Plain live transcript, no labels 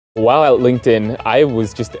While at LinkedIn, I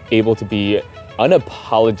was just able to be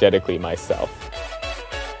unapologetically myself.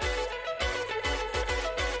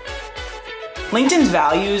 LinkedIn's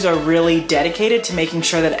values are really dedicated to making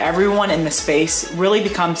sure that everyone in the space really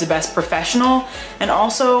becomes the best professional and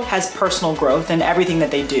also has personal growth in everything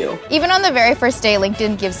that they do. Even on the very first day,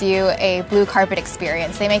 LinkedIn gives you a blue carpet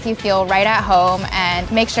experience. They make you feel right at home and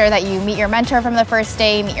make sure that you meet your mentor from the first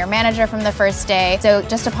day, meet your manager from the first day. So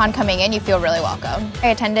just upon coming in, you feel really welcome.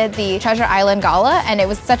 I attended the Treasure Island Gala and it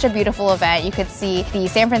was such a beautiful event. You could see the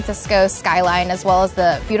San Francisco skyline as well as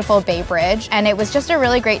the beautiful Bay Bridge. And it was just a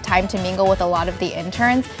really great time to mingle with a lot of the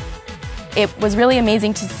interns. It was really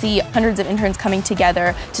amazing to see hundreds of interns coming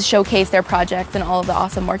together to showcase their projects and all of the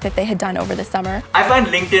awesome work that they had done over the summer. I find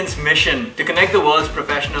LinkedIn's mission to connect the world's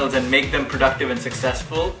professionals and make them productive and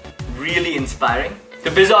successful really inspiring. The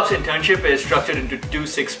BizOps internship is structured into 2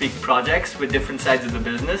 6-week projects with different sides of the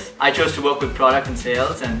business. I chose to work with product and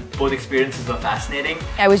sales, and both experiences were fascinating.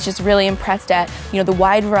 I was just really impressed at the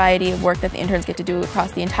wide variety of work that the interns get to do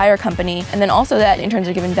across the entire company, and then also that interns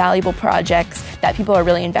are given valuable projects that people are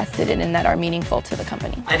really invested in and that are meaningful to the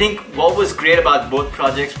company. I think what was great about both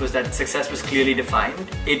projects was that success was clearly defined.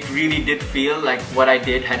 It really did feel like what I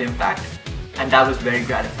did had impact. And that was very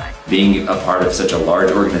gratifying. Being a part of such a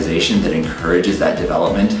large organization that encourages that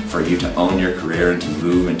development for you to own your career and to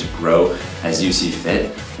move and to grow as you see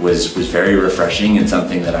fit was very refreshing and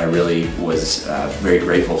something that I really was very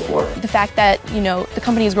grateful for. The fact that the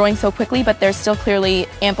company is growing so quickly, but there's still clearly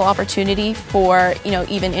ample opportunity for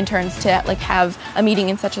even interns to have a meeting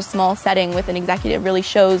in such a small setting with an executive really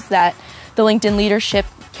shows that the LinkedIn leadership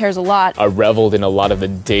cares a lot. I reveled in a lot of the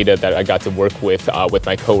data that I got to work with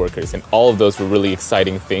my coworkers, and all of those were really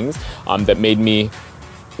exciting things that made me,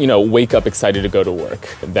 wake up excited to go to work.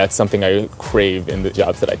 That's something I crave in the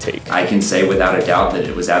jobs that I take. I can say without a doubt that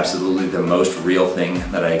it was absolutely the most real thing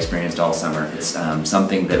that I experienced all summer. It's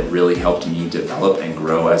something that really helped me develop and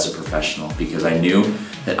grow as a professional because I knew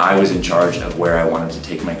that I was in charge of where I wanted to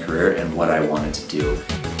take my career and what I wanted to do.